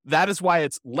 So that is why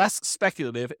it's less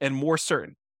speculative and more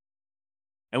certain.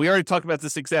 And we already talked about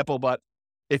this example, but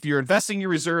if you're investing your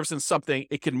reserves in something,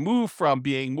 it can move from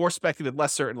being more speculative,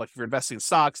 less certain, like if you're investing in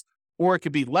stocks, or it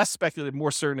could be less speculative,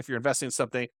 more certain if you're investing in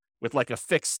something with like a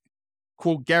fixed,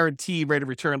 quote, guaranteed rate of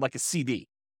return, like a CD.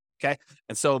 Okay.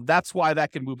 And so that's why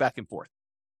that can move back and forth.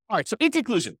 All right. So in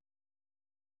conclusion,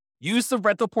 use the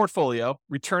rental portfolio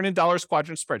return in dollars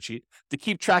quadrant spreadsheet to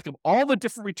keep track of all the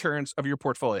different returns of your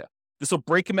portfolio. This will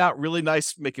break them out really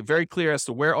nice, make it very clear as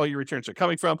to where all your returns are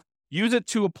coming from. Use it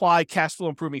to apply cash flow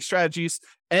improving strategies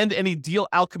and any deal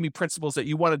alchemy principles that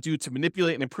you want to do to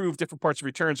manipulate and improve different parts of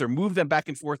returns or move them back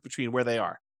and forth between where they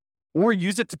are. Or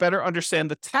use it to better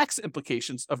understand the tax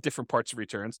implications of different parts of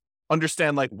returns,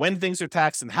 understand like when things are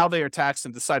taxed and how they are taxed,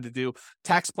 and decide to do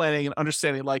tax planning and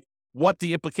understanding like what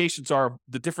the implications are of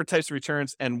the different types of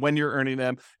returns and when you're earning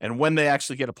them and when they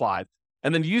actually get applied.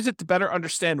 And then use it to better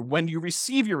understand when you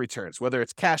receive your returns, whether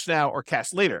it's cash now or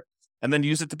cash later. And then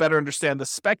use it to better understand the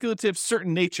speculative,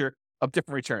 certain nature of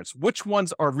different returns. Which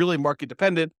ones are really market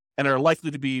dependent and are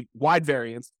likely to be wide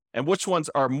variance, and which ones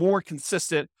are more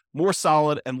consistent, more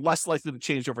solid, and less likely to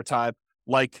change over time,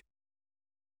 like,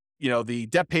 the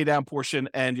debt pay down portion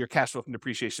and your cash flow from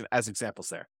depreciation as examples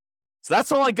there. So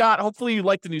that's all I got. Hopefully you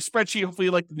like the new spreadsheet. Hopefully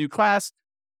you like the new class.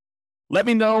 Let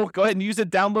me know. Go ahead and use it,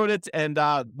 download it, and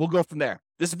we'll go from there.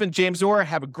 This has been James Orr.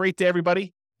 Have a great day,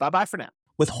 everybody. Bye-bye for now.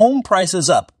 With home prices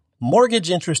up, mortgage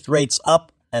interest rates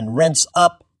up, and rents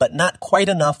up, but not quite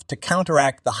enough to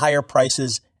counteract the higher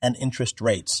prices and interest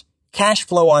rates. Cash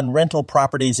flow on rental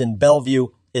properties in Bellevue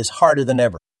is harder than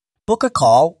ever. Book a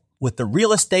call with the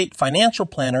Real Estate Financial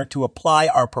Planner to apply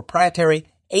our proprietary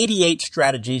 88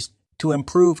 strategies to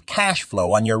improve cash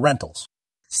flow on your rentals.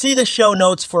 See the show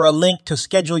notes for a link to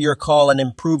schedule your call and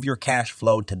improve your cash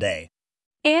flow today.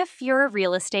 If you're a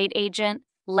real estate agent,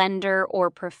 lender, or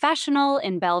professional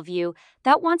in Bellevue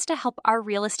that wants to help our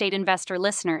real estate investor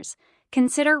listeners,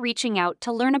 consider reaching out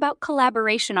to learn about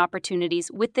collaboration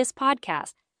opportunities with this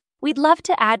podcast. We'd love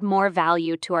to add more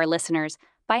value to our listeners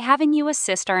by having you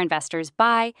assist our investors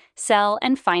buy, sell,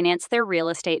 and finance their real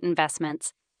estate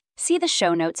investments. See the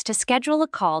show notes to schedule a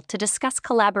call to discuss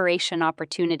collaboration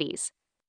opportunities.